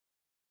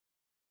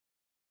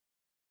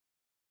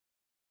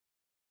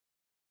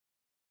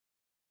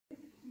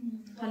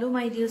Hello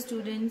my dear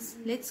students,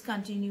 let's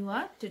continue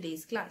our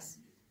today's class.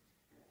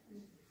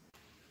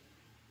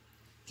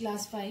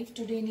 Class 5,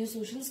 today in your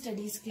social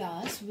studies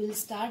class, we'll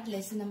start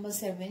lesson number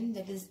 7,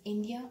 that is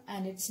India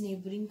and its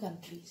neighboring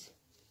countries.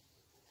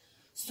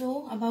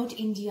 So about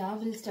India,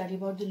 we'll study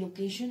about the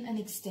location and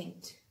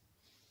extent.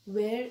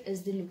 Where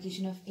is the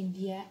location of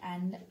India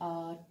and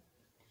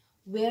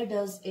where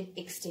does it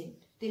extend?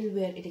 Till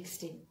where it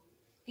extends?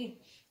 Okay.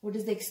 What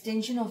is the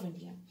extension of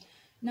India?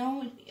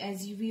 Now,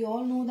 as we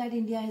all know that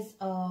India is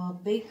a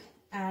big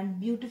and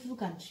beautiful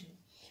country.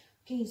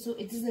 Okay, so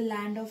it is the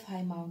land of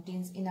high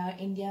mountains. In our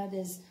India,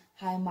 there's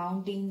high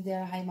mountains. There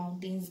are high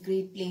mountains,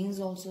 great plains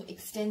also,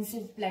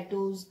 extensive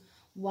plateaus,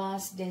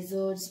 vast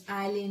deserts,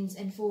 islands,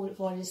 and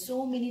forests.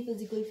 So many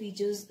physical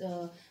features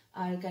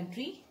our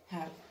country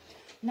have.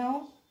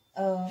 Now,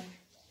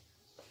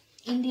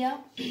 India,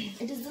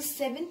 it is the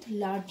 7th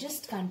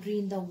largest country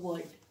in the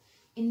world.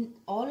 In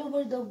all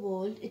over the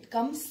world, it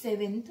comes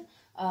 7th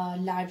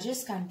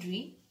largest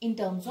country in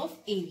terms of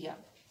area.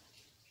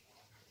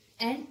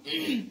 And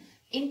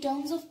in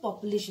terms of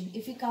population,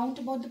 if we count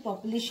about the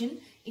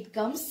population, it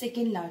comes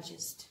 2nd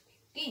largest.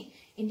 Okay,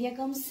 India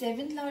comes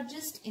 7th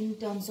largest in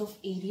terms of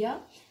area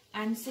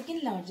and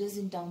 2nd largest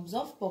in terms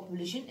of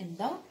population in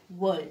the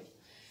world.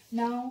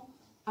 Now,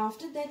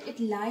 after that, it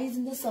lies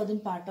in the southern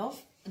part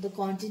of the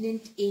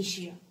continent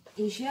Asia.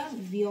 Asia,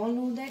 we all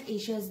know that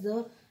Asia is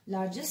the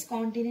largest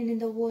continent in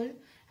the world,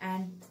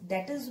 and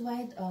that is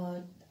why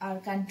our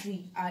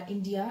country, our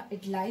India,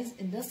 it lies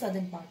in the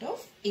southern part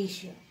of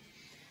Asia.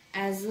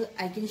 As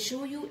I can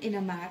show you in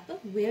a map,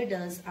 where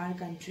does our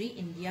country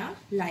India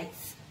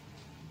lies.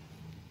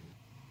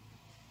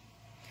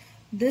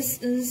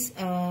 This is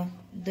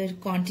the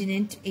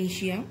continent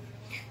Asia,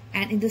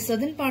 and in the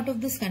southern part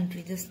of this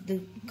country,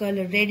 the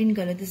color red in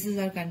color, this is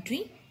our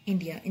country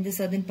India in the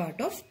southern part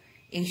of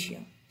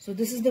Asia. So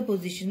this is the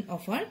position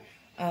of our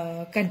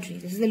country.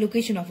 This is the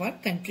location of our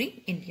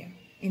country India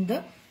in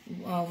the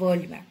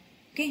world map.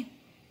 Okay.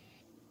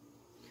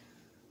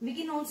 We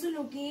can also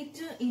locate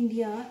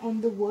India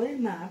on the world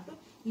map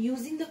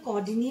using the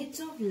coordinates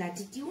of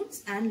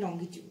latitudes and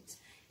longitudes.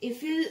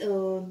 If you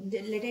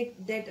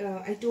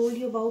I told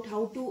you about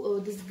how to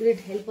this grid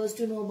help us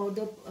to know about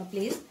the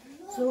place.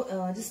 So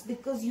just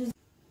because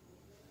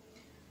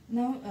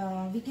now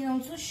we can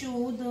also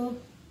show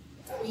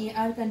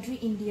our country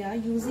India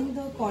using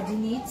the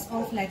coordinates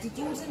of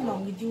latitudes and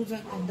longitudes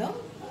on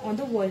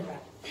the world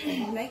map.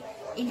 Like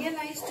India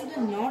lies to the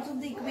north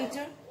of the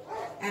equator,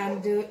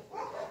 and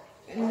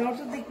north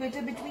of the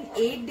equator between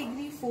 8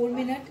 degrees 4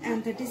 minutes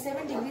and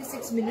 37 degrees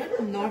 6 minutes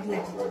north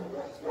latitude,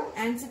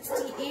 and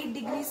 68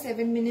 degrees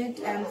 7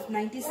 minutes and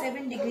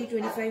 97 degrees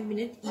 25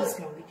 minutes east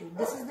longitude.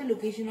 This is the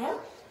location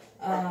of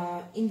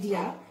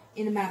India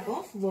in a map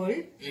of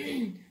world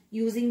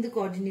using the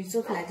coordinates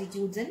of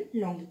latitudes and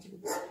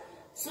longitudes.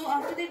 So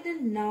after that, the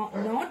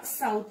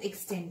north-south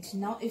extent.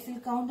 Now if we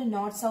count the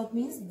north-south,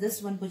 means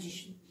this one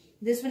position.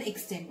 This one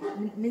extent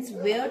means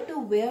where to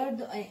where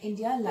the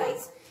India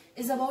lies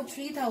is about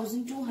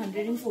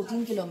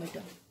 3,214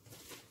 kilometers.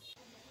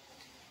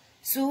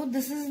 So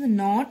this is the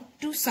north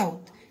to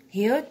south.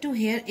 Here to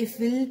here, if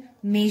we'll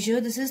measure,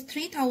 this is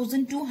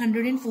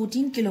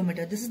 3,214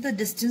 kilometers. This is the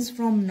distance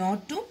from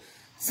north to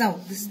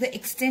south. This is the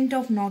extent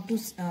of north to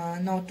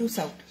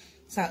south.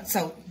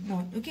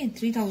 Okay,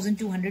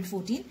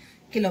 3,214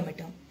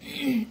 kilometers.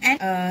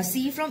 And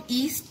see from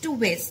east to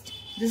west.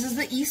 This is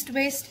the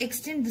east-west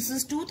extent. This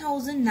is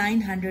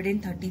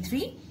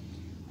 2,933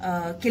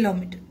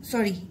 kilometers.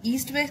 Sorry,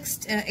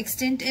 east-west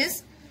extent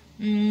is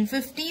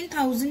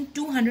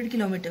 15,200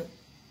 kilometers.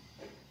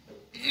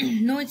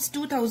 No, it's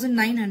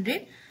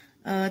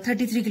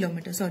 2,933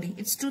 kilometers. Sorry,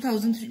 it's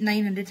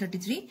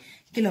 2,933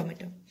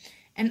 kilometers.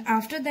 And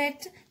after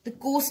that, the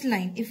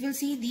coastline. If we'll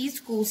see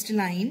these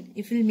coastline,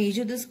 if we'll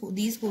measure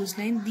these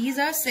coastline, these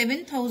are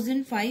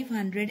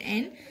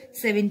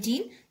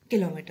 7,517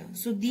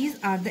 kilometers. So these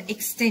are the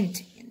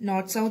extent: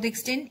 north-south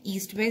extent,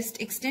 east-west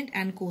extent,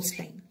 and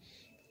coastline.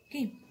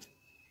 Okay.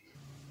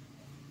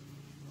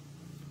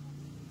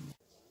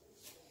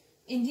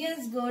 India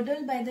is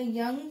girdled by the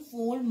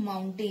Learnwell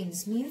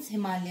mountains, means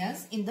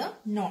Himalayas in the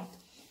north.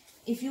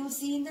 If you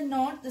see in the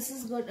north, this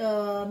is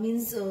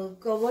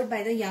covered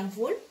by the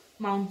Learnwell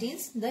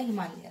mountains, the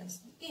Himalayas.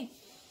 Okay.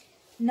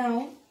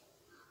 Now,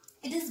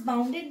 it is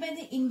bounded by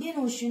the Indian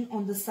Ocean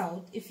on the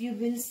south. If you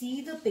will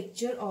see the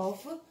picture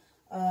of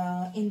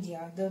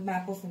India, the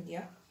map of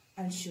India,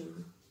 I'll show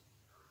you.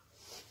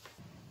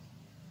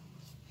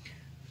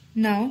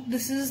 Now,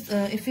 this is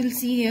if you'll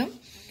see here,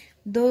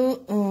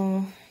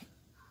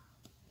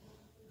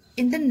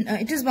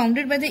 it is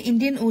bounded by the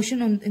Indian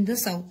Ocean in the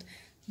south.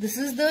 This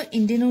is the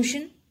Indian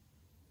Ocean,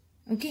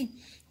 okay,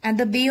 and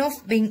the Bay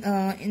of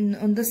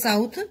on the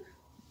south,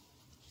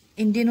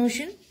 Indian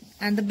Ocean,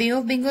 and the Bay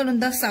of Bengal on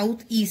the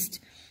southeast,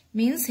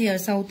 means here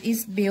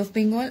southeast Bay of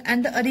Bengal,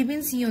 and the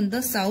Arabian Sea on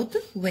the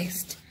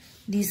southwest.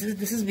 This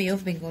is Bay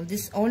of Bengal.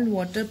 This all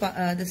water.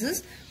 This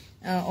is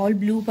all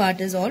blue part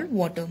is all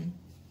water.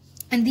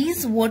 And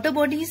these water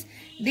bodies,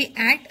 they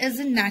act as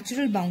a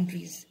natural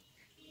boundaries.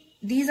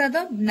 these are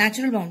the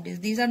natural boundaries.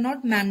 These are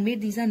not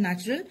man-made, these are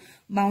natural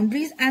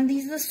boundaries, and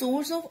these are the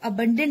source of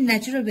abundant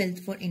natural wealth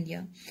for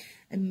India.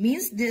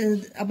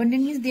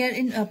 Abundant means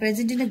they are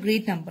present in a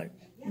great number.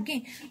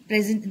 Okay,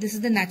 this is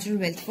the natural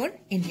wealth for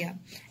India.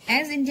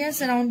 As India is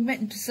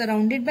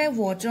surrounded by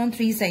water on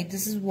 3 sides,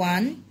 this is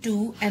 1,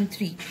 2 and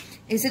 3.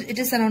 It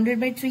is surrounded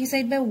by 3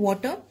 sides by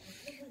water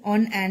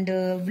on and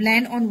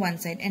land on one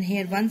side, and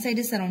here one side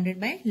is surrounded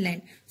by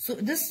land. So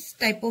this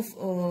type of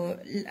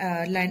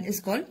land is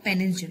called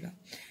peninsula.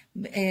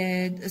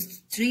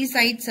 3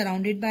 sides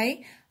surrounded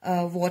by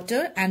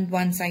water and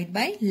one side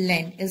by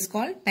land is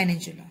called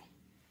peninsula.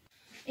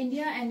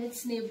 India and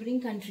its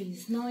neighboring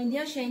countries. Now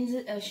India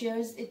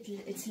shares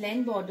its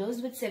land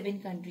borders with 7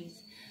 countries.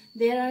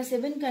 There are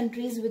 7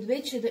 countries with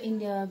which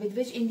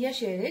India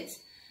shares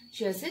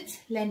its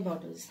land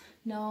borders.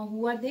 Now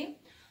who are they?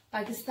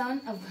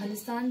 Pakistan,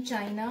 Afghanistan,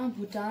 China,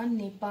 Bhutan,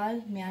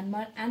 Nepal,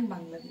 Myanmar and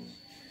Bangladesh.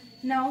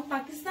 Now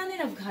Pakistan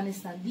and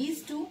Afghanistan,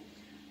 these two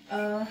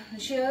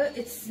share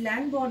its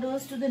land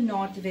borders to the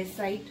northwest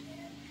side.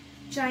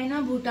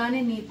 China, Bhutan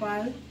and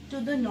Nepal to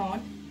the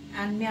north,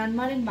 and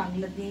Myanmar and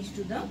Bangladesh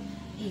to the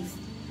east.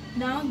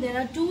 Now there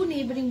are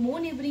more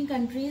neighboring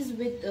countries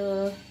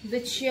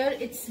which share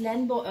its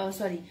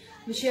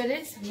which share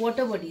its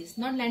water bodies,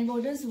 not land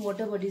borders,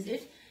 water bodies.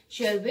 It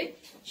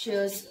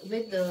shares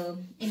with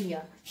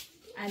India,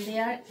 and they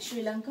are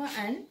Sri Lanka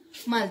and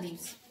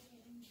Maldives.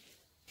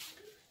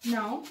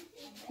 Now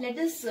let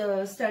us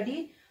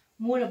study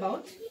more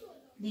about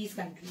these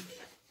countries.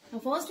 The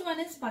first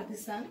one is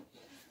Pakistan.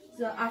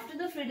 So after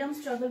the freedom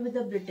struggle with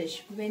the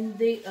British, when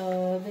the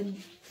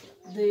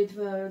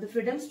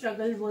freedom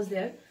struggle was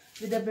there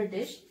with the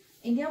British,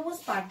 India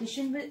was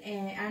partitioned with,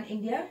 and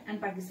India and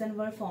Pakistan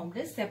were formed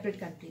as separate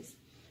countries.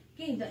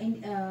 Okay,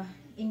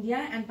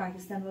 India and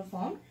Pakistan were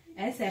formed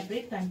as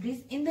separate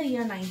countries in the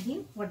year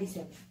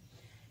 1947.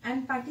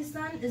 And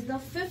Pakistan is the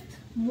 5th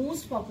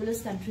most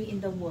populous country in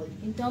the world.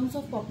 In terms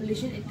of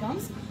population, it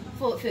comes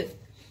 5th.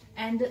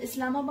 And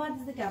Islamabad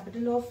is the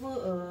capital of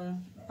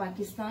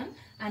Pakistan,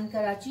 and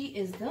Karachi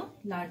is the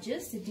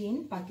largest city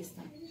in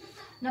Pakistan.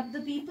 Now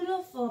the people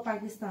of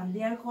Pakistan,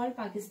 they are called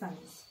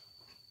Pakistanis.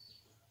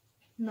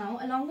 Now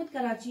along with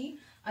Karachi,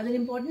 other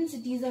important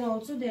cities are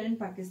also there in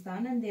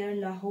Pakistan, and they are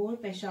Lahore,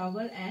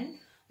 Peshawar and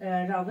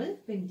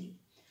Rawalpindi.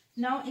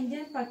 Now India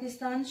and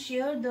Pakistan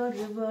share the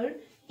river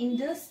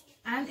Indus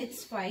and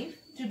its 5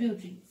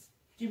 tributaries.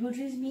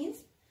 Tributaries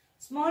means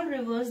small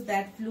rivers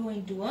that flow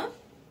into a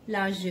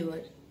large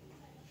river.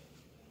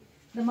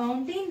 The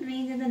mountain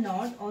range in the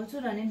north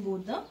also run in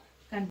both the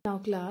countries. Now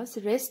class,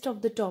 rest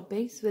of the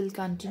topics will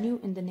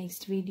continue in the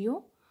next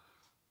video.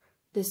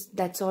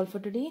 That's all for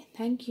today.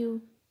 Thank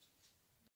you.